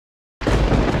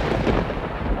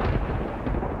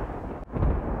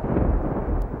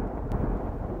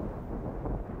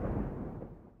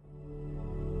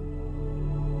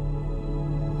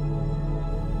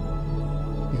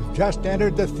just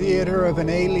entered the theater of an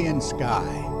alien sky.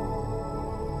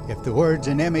 If the words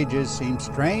and images seem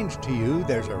strange to you,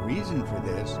 there's a reason for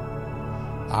this.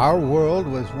 Our world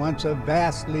was once a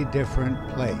vastly different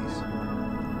place.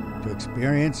 To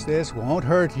experience this won't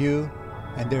hurt you,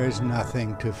 and there is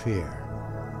nothing to fear.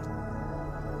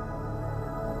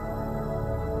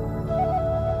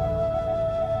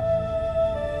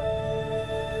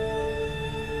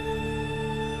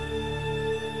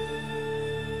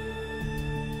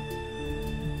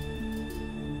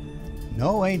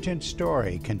 No ancient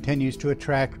story continues to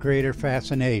attract greater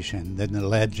fascination than the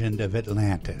legend of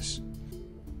Atlantis.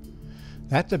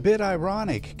 That's a bit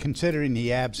ironic considering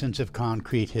the absence of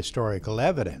concrete historical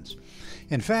evidence.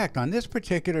 In fact, on this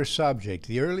particular subject,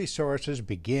 the early sources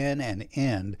begin and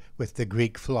end with the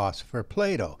Greek philosopher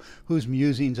Plato, whose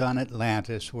musings on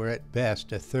Atlantis were at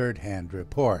best a third-hand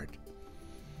report.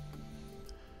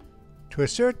 To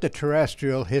assert the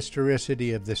terrestrial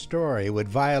historicity of the story would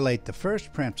violate the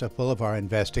first principle of our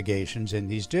investigations in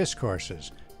these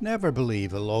discourses. Never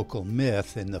believe a local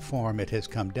myth in the form it has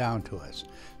come down to us.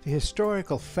 The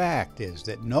historical fact is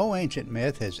that no ancient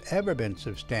myth has ever been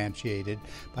substantiated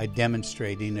by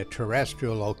demonstrating a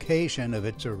terrestrial location of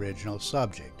its original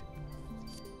subject.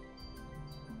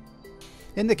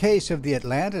 In the case of the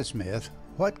Atlantis myth,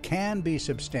 what can be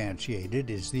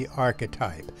substantiated is the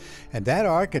archetype, and that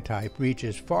archetype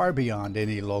reaches far beyond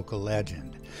any local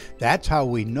legend. That's how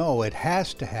we know it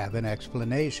has to have an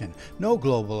explanation. No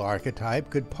global archetype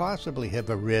could possibly have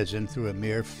arisen through a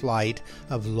mere flight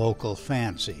of local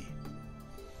fancy.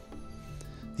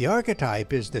 The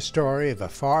archetype is the story of a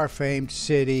far-famed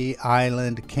city,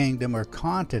 island, kingdom, or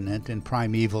continent in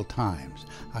primeval times,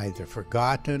 either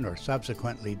forgotten or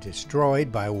subsequently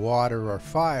destroyed by water or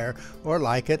fire, or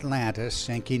like Atlantis,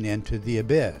 sinking into the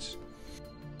abyss.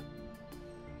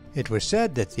 It was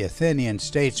said that the Athenian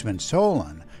statesman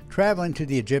Solon, traveling to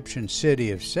the Egyptian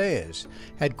city of Sais,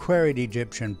 had queried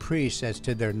Egyptian priests as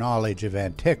to their knowledge of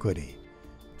antiquity.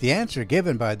 The answer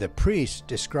given by the priests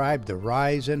described the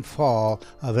rise and fall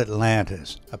of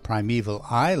Atlantis, a primeval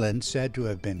island said to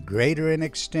have been greater in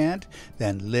extent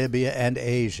than Libya and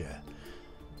Asia.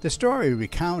 The story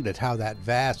recounted how that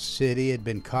vast city had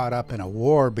been caught up in a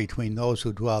war between those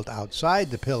who dwelt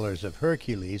outside the Pillars of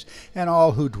Hercules and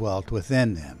all who dwelt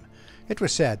within them. It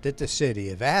was said that the city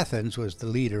of Athens was the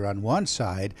leader on one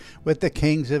side, with the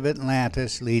kings of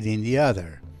Atlantis leading the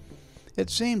other. It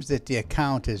seems that the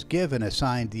account as given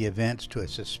assigned the events to a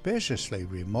suspiciously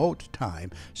remote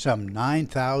time, some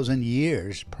 9,000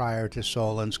 years prior to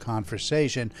Solon's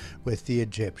conversation with the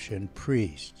Egyptian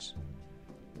priests.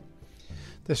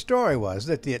 The story was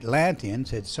that the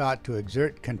Atlanteans had sought to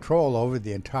exert control over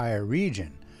the entire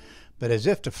region, but as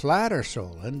if to flatter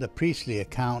Solon, the priestly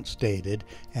account stated,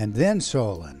 "And then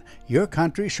Solon, your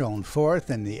country shone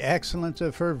forth in the excellence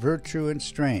of her virtue and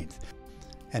strength.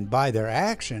 And by their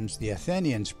actions the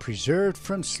Athenians preserved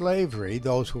from slavery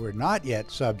those who were not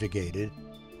yet subjugated,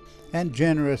 and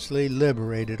generously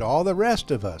liberated all the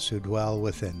rest of us who dwell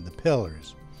within the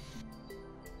pillars."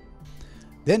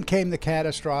 Then came the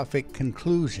catastrophic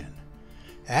conclusion.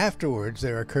 Afterwards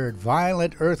there occurred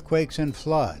violent earthquakes and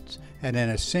floods, and in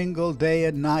a single day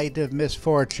and night of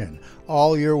misfortune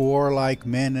all your warlike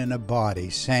men in a body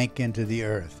sank into the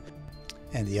earth,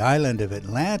 and the island of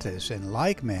Atlantis, in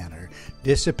like manner,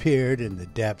 disappeared in the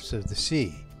depths of the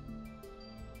sea.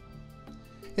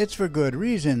 It's for good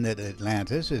reason that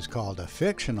Atlantis is called a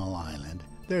fictional island.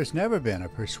 There's never been a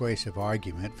persuasive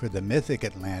argument for the mythic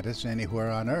Atlantis anywhere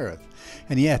on Earth,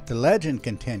 and yet the legend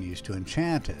continues to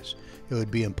enchant us. It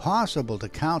would be impossible to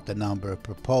count the number of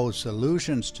proposed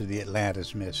solutions to the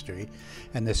Atlantis mystery,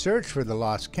 and the search for the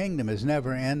lost kingdom has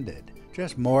never ended,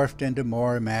 just morphed into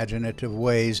more imaginative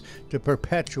ways to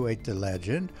perpetuate the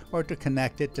legend or to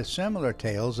connect it to similar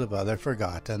tales of other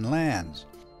forgotten lands.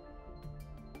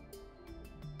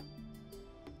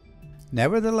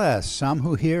 Nevertheless, some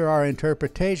who hear our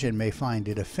interpretation may find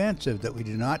it offensive that we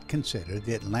do not consider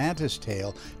the Atlantis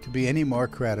tale to be any more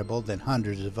credible than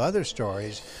hundreds of other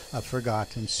stories of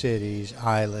forgotten cities,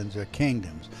 islands, or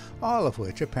kingdoms, all of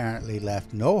which apparently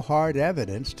left no hard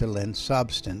evidence to lend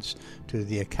substance to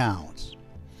the accounts.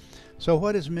 So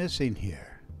what is missing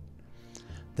here?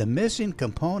 The missing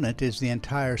component is the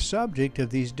entire subject of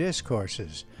these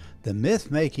discourses. The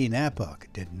myth-making epoch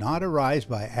did not arise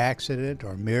by accident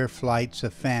or mere flights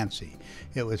of fancy.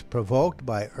 It was provoked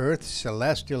by Earth's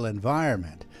celestial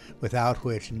environment, without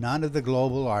which none of the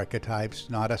global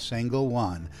archetypes, not a single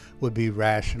one, would be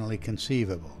rationally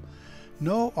conceivable.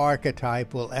 No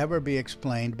archetype will ever be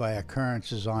explained by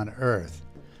occurrences on Earth.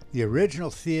 The original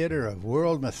theater of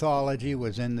world mythology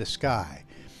was in the sky.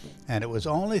 and it was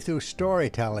only through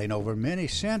storytelling over many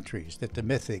centuries that the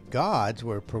mythic gods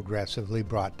were progressively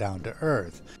brought down to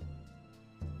earth.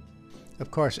 Of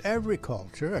course, every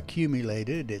culture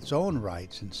accumulated its own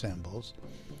rites and symbols.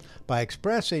 By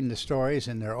expressing the stories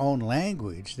in their own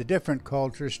language, the different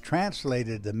cultures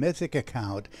translated the mythic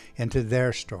account into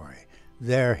their story,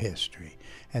 their history,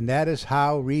 and that is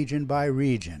how, region by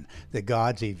region, the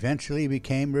gods eventually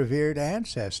became revered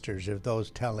ancestors of those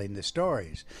telling the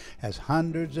stories, as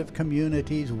hundreds of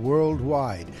communities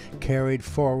worldwide carried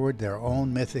forward their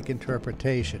own mythic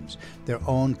interpretations, their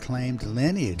own claimed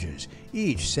lineages,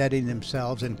 each setting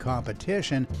themselves in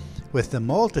competition with the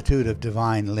multitude of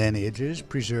divine lineages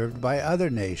preserved by other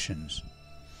nations.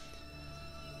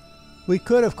 We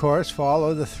could, of course,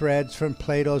 follow the threads from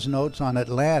Plato's notes on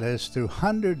Atlantis through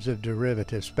hundreds of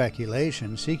derivative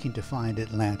speculations seeking to find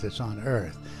Atlantis on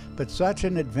Earth, but such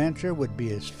an adventure would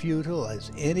be as futile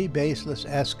as any baseless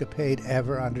escapade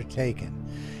ever undertaken.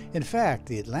 In fact,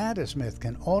 the Atlantis myth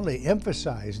can only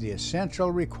emphasize the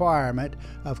essential requirement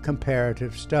of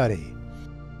comparative study.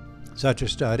 Such a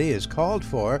study is called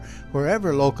for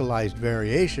wherever localized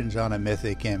variations on a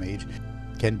mythic image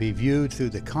can be viewed through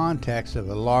the context of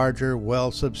a larger,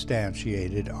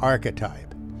 well-substantiated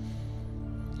archetype.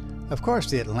 Of course,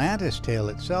 the Atlantis tale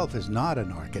itself is not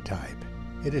an archetype.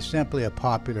 It is simply a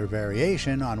popular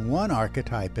variation on one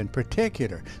archetype in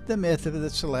particular, the myth of the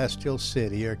celestial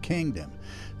city or kingdom.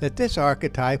 That this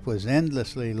archetype was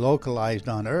endlessly localized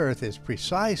on Earth is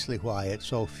precisely why it's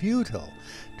so futile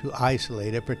to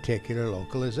isolate a particular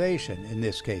localization, in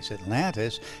this case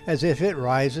Atlantis, as if it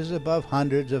rises above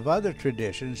hundreds of other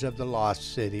traditions of the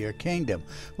lost city or kingdom.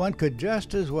 One could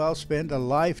just as well spend a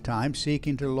lifetime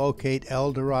seeking to locate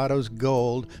El Dorado's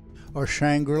gold, or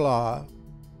Shangri-La,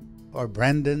 or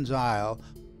Brendan's Isle,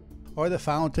 or the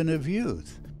Fountain of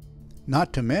Youth,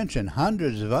 not to mention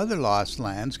hundreds of other lost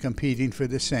lands competing for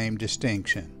the same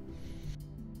distinction.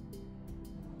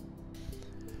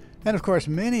 And of course,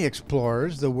 many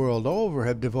explorers the world over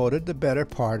have devoted the better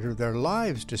part of their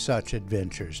lives to such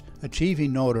adventures,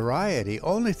 achieving notoriety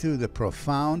only through the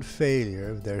profound failure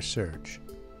of their search.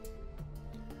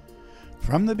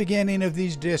 From the beginning of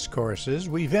these discourses,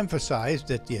 we've emphasized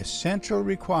that the essential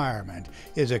requirement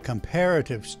is a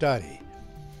comparative study,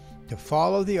 to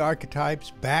follow the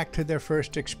archetypes back to their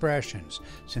first expressions,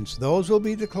 since those will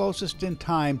be the closest in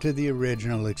time to the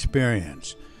original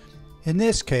experience. In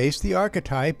this case, the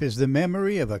archetype is the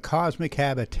memory of a cosmic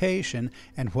habitation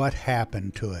and what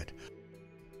happened to it.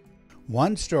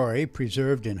 One story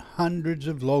preserved in hundreds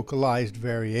of localized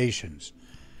variations.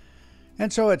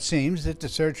 And so it seems that the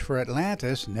search for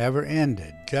Atlantis never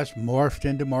ended, just morphed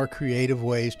into more creative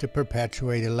ways to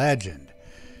perpetuate a legend.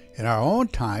 In our own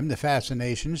time, the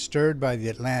fascination stirred by the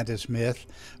Atlantis myth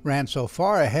ran so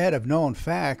far ahead of known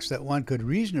facts that one could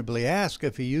reasonably ask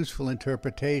if a useful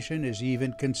interpretation is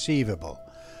even conceivable.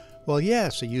 Well,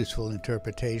 yes, a useful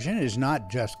interpretation is not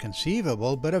just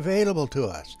conceivable, but available to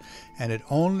us, and it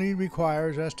only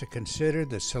requires us to consider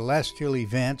the celestial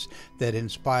events that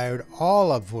inspired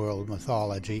all of world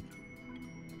mythology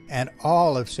and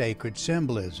all of sacred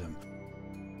symbolism,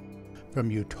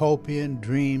 from utopian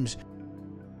dreams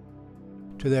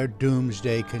to their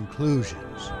doomsday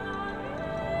conclusions.